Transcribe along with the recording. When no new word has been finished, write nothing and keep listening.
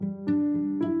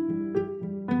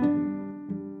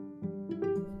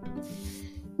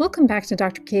Welcome back to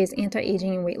Dr. K's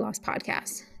Anti-Aging and Weight Loss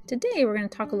Podcast. Today we're going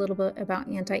to talk a little bit about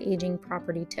anti-aging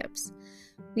property tips.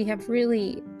 We have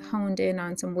really honed in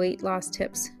on some weight loss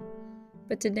tips,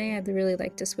 but today I'd really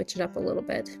like to switch it up a little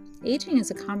bit. Aging is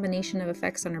a combination of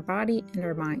effects on our body and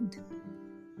our mind.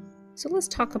 So let's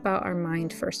talk about our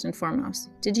mind first and foremost.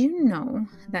 Did you know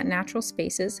that natural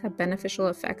spaces have beneficial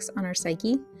effects on our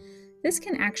psyche? This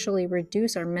can actually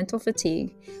reduce our mental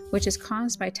fatigue, which is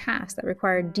caused by tasks that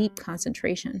require deep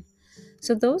concentration.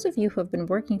 So those of you who have been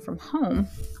working from home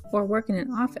or work in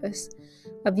an office,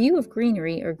 a view of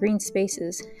greenery or green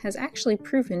spaces has actually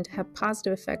proven to have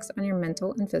positive effects on your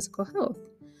mental and physical health.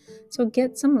 So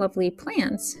get some lovely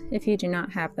plants if you do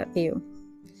not have that view.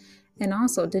 And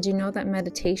also, did you know that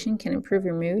meditation can improve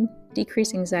your mood,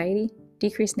 decrease anxiety,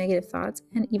 decrease negative thoughts,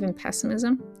 and even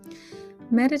pessimism?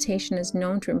 Meditation is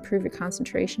known to improve your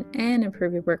concentration and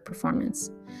improve your work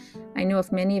performance. I know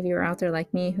if many of you are out there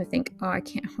like me who think, I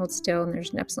can't hold still and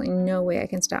there's absolutely no way I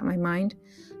can stop my mind,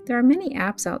 there are many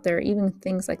apps out there, even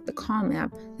things like the Calm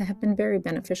app, that have been very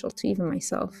beneficial to even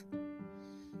myself.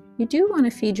 You do want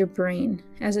to feed your brain,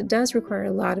 as it does require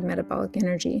a lot of metabolic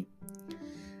energy.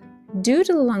 Due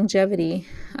to the longevity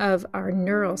of our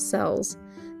neural cells,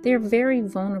 they are very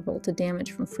vulnerable to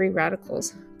damage from free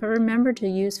radicals, but remember to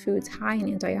use foods high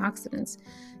in antioxidants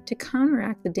to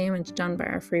counteract the damage done by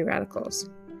our free radicals.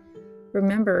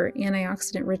 Remember,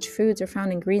 antioxidant-rich foods are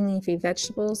found in green leafy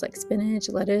vegetables like spinach,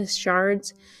 lettuce,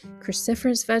 shards,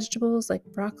 cruciferous vegetables like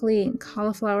broccoli and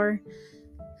cauliflower,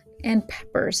 and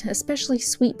peppers, especially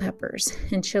sweet peppers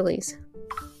and chilies.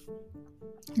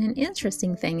 And an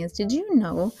interesting thing is, did you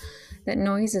know that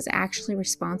noise is actually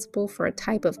responsible for a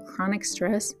type of chronic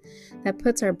stress that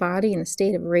puts our body in a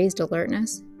state of raised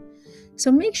alertness? So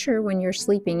make sure when you're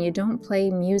sleeping you don't play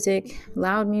music,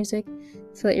 loud music,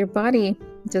 so that your body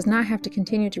does not have to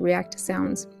continue to react to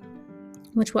sounds,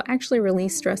 which will actually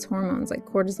release stress hormones like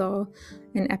cortisol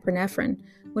and epinephrine,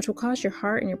 which will cause your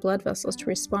heart and your blood vessels to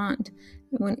respond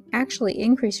and will actually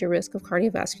increase your risk of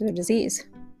cardiovascular disease.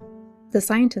 The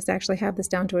scientists actually have this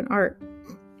down to an art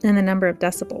and the number of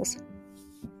decibels.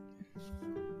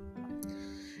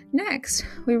 Next,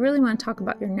 we really want to talk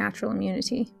about your natural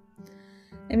immunity.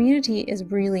 Immunity is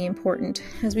really important,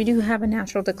 as we do have a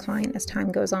natural decline as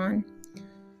time goes on.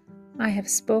 I have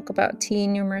spoke about tea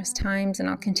numerous times, and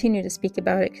I'll continue to speak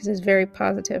about it because it's very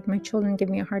positive. My children give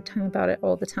me a hard time about it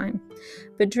all the time.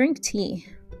 But drink tea.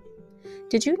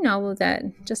 Did you know that,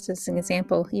 just as an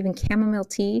example, even chamomile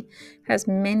tea has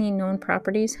many known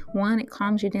properties? One, it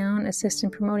calms you down, assists in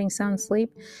promoting sound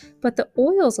sleep, but the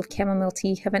oils of chamomile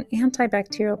tea have an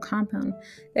antibacterial compound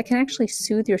that can actually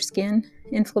soothe your skin,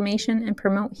 inflammation, and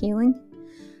promote healing.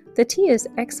 The tea is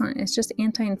excellent. It's just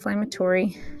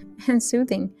anti-inflammatory and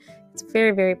soothing. It's a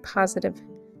very, very positive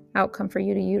outcome for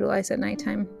you to utilize at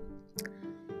nighttime.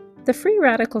 The free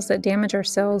radicals that damage our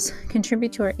cells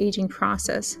contribute to our aging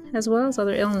process, as well as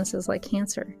other illnesses like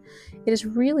cancer. It is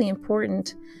really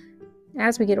important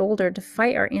as we get older to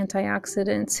fight our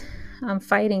antioxidants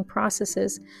fighting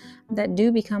processes that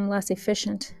do become less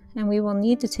efficient, and we will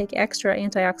need to take extra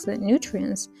antioxidant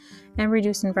nutrients and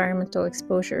reduce environmental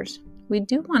exposures. We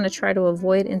do want to try to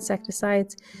avoid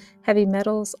insecticides, heavy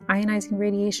metals, ionizing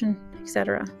radiation,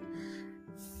 etc.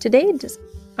 Today,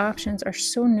 options are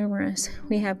so numerous.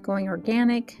 We have going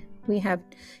organic, we have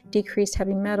decreased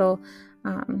heavy metal,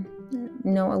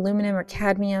 no aluminum or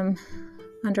cadmium,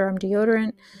 underarm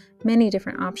deodorant, many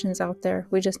different options out there.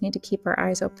 We just need to keep our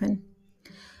eyes open.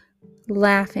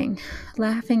 Laughing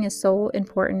is so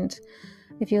important.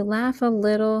 If you laugh a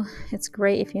little, it's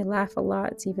great. If you laugh a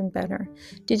lot, it's even better.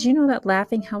 Did you know that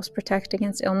laughing helps protect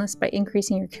against illness by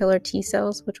increasing your killer T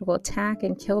cells, which will attack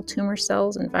and kill tumor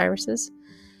cells and viruses?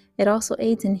 It also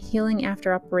aids in healing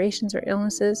after operations or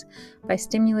illnesses by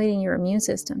stimulating your immune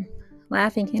system.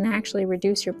 Laughing can actually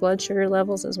reduce your blood sugar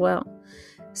levels as well.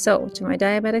 So, to my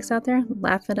diabetics out there,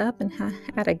 laugh it up and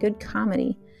add a good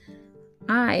comedy.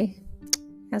 I,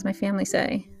 as my family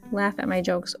say, laugh at my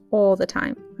jokes all the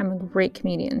time. I'm a great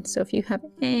comedian, so if you have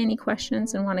any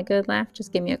questions and want a good laugh,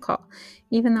 just give me a call.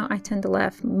 Even though I tend to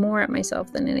laugh more at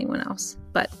myself than anyone else.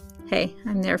 But hey,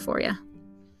 I'm there for you.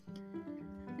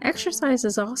 Exercise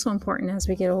is also important as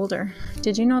we get older.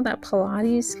 Did you know that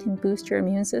Pilates can boost your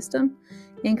immune system,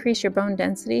 increase your bone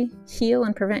density, heal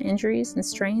and prevent injuries and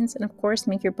strains, and of course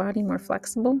make your body more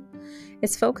flexible?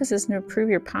 Its focus is to improve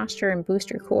your posture and boost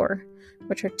your core,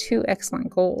 which are two excellent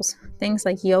goals. Things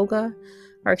like yoga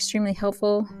are extremely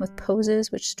helpful with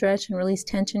poses which stretch and release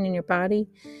tension in your body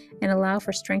and allow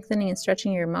for strengthening and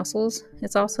stretching your muscles.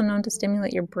 It's also known to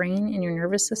stimulate your brain and your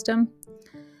nervous system.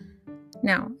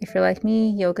 Now, if you're like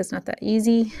me, yoga is not that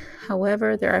easy.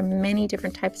 However, there are many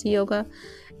different types of yoga,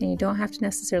 and you don't have to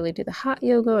necessarily do the hot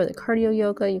yoga or the cardio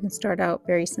yoga. You can start out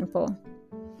very simple.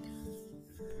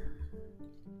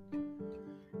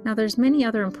 Now, there's many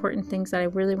other important things that I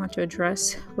really want to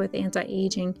address with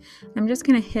anti-aging. I'm just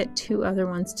going to hit two other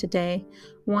ones today.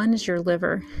 One is your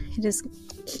liver. It is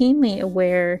keenly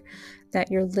aware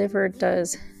that your liver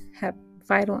does have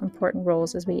vital, important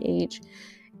roles as we age.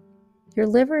 Your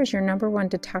liver is your number one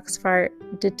detoxifier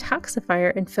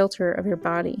and filter of your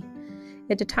body.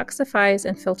 It detoxifies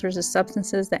and filters the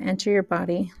substances that enter your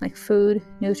body, like food,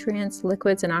 nutrients,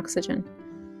 liquids, and oxygen.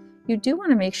 You do want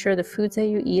to make sure the foods that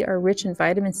you eat are rich in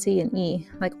vitamin C and E,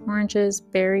 like oranges,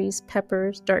 berries,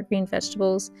 peppers, dark green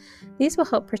vegetables. These will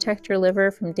help protect your liver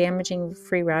from damaging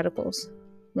free radicals.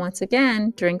 Once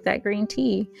again, drink that green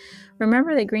tea.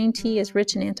 Remember that green tea is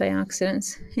rich in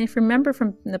antioxidants. And if you remember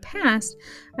from the past,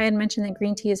 I had mentioned that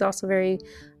green tea is also very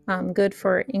good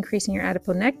for increasing your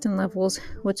adiponectin levels,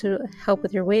 which will help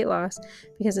with your weight loss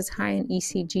because it's high in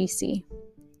ECGC.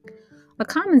 A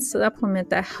common supplement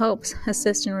that helps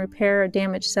assist in repair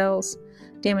damaged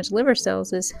liver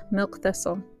cells, is milk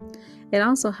thistle. It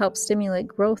also helps stimulate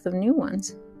growth of new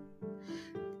ones.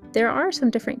 There are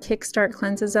some different kickstart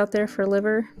cleanses out there for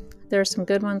liver. There are some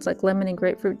good ones like lemon and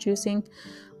grapefruit juicing.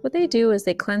 What they do is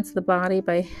they cleanse the body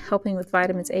by helping with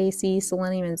vitamins A, C,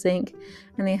 selenium, and zinc,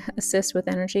 and they assist with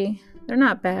energy. They're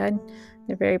not bad.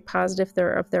 They're very positive.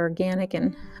 They're organic,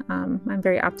 and I'm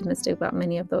very optimistic about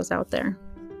many of those out there.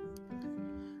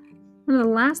 One of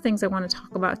the last things I want to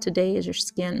talk about today is your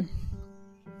skin.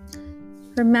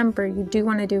 Remember, you do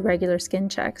want to do regular skin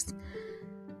checks.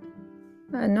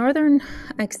 Our northern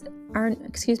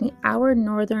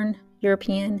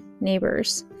European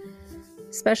neighbors,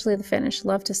 especially the Finnish,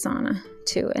 love to sauna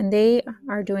too, and they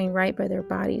are doing right by their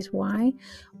bodies. Why?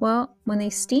 Well, when they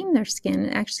steam their skin,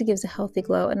 it actually gives a healthy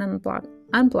glow and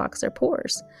unblocks their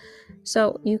pores.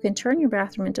 So you can turn your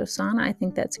bathroom into a sauna. I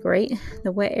think that's great.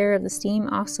 The wet air of the steam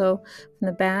also from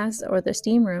the baths or the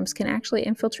steam rooms can actually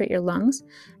infiltrate your lungs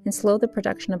and slow the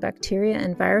production of bacteria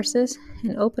and viruses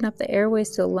and open up the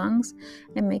airways to the lungs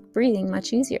and make breathing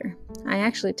much easier. I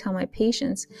actually tell my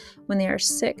patients when they are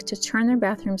sick to turn their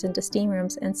bathrooms into steam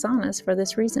rooms and saunas for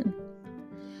this reason.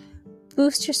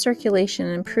 Boost your circulation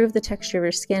and improve the texture of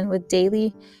your skin with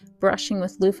daily brushing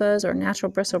with loofahs or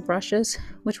natural bristle brushes,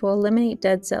 which will eliminate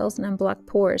dead cells and unblock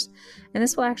pores. And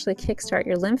this will actually kickstart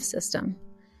your lymph system,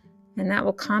 and that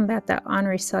will combat that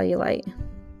ornery cellulite.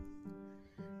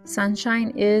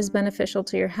 Sunshine is beneficial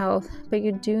to your health, but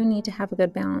you do need to have a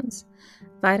good balance.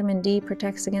 Vitamin D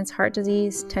protects against heart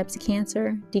disease, types of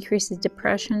cancer, decreases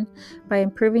depression by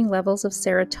improving levels of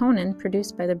serotonin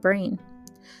produced by the brain.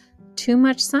 Too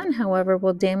much sun, however,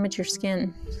 will damage your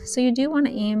skin, so you do want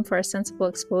to aim for a sensible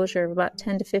exposure of about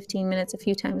 10 to 15 minutes a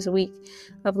few times a week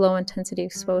of low-intensity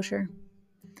exposure.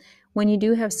 When you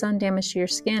do have sun damage to your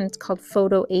skin, it's called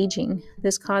photoaging.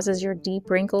 This causes your deep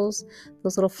wrinkles,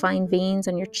 those little fine veins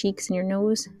on your cheeks and your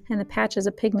nose, and the patches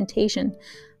of pigmentation,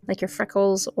 like your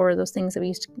freckles or those things that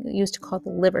we used to call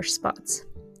the liver spots.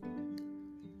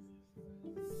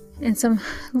 And some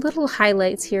little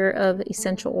highlights here of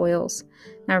essential oils.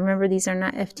 Now remember, these are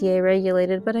not FDA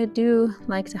regulated, but I do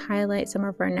like to highlight some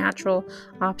of our natural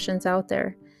options out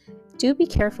there. Do be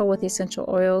careful with essential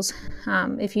oils.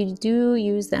 If you do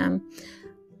use them,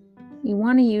 you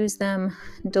want to use them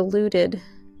diluted.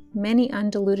 Many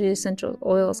undiluted essential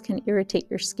oils can irritate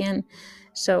your skin,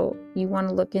 so you want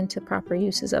to look into proper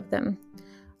uses of them.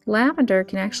 Lavender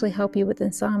can actually help you with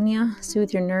insomnia,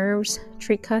 soothe your nerves,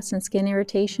 treat cuts and skin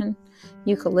irritation.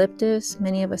 Eucalyptus,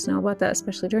 many of us know about that,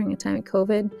 especially during a time of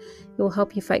COVID. It will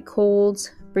help you fight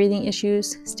colds, breathing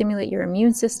issues, stimulate your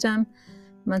immune system.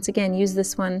 Once again, use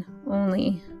this one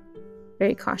only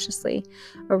very cautiously.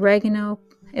 Oregano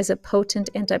is a potent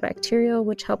antibacterial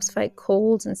which helps fight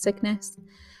colds and sickness.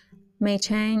 Mei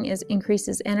Chang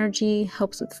increases energy,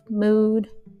 helps with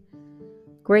mood.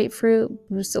 Grapefruit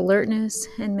boosts alertness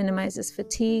and minimizes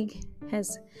fatigue,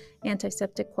 has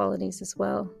antiseptic qualities as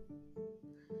well.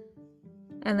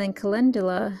 And then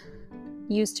calendula,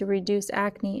 used to reduce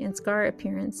acne and scar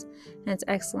appearance, and it's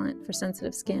excellent for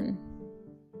sensitive skin.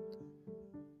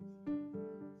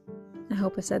 I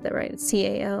hope I said that right. It's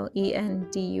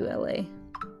calendula,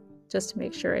 just to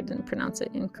make sure I didn't pronounce it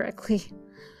incorrectly.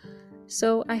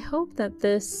 So I hope that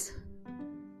this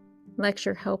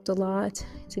lecture helped a lot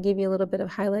to give you a little bit of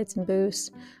highlights and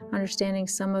boost, understanding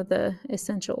some of the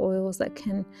essential oils that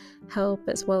can help,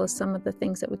 as well as some of the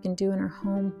things that we can do in our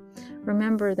home.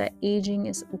 Remember that aging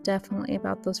is definitely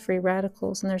about those free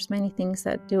radicals, and there's many things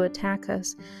that do attack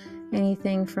us.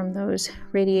 anything from those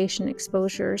radiation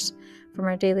exposures from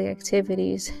our daily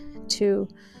activities to,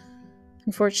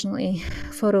 unfortunately,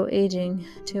 photoaging,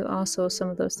 to also some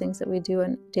of those things that we do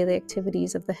in daily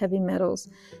activities of the heavy metals,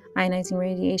 ionizing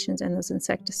radiations, and those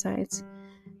insecticides.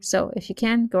 So if you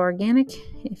can, go organic.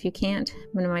 If you can't,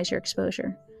 minimize your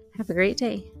exposure. Have a great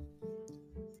day.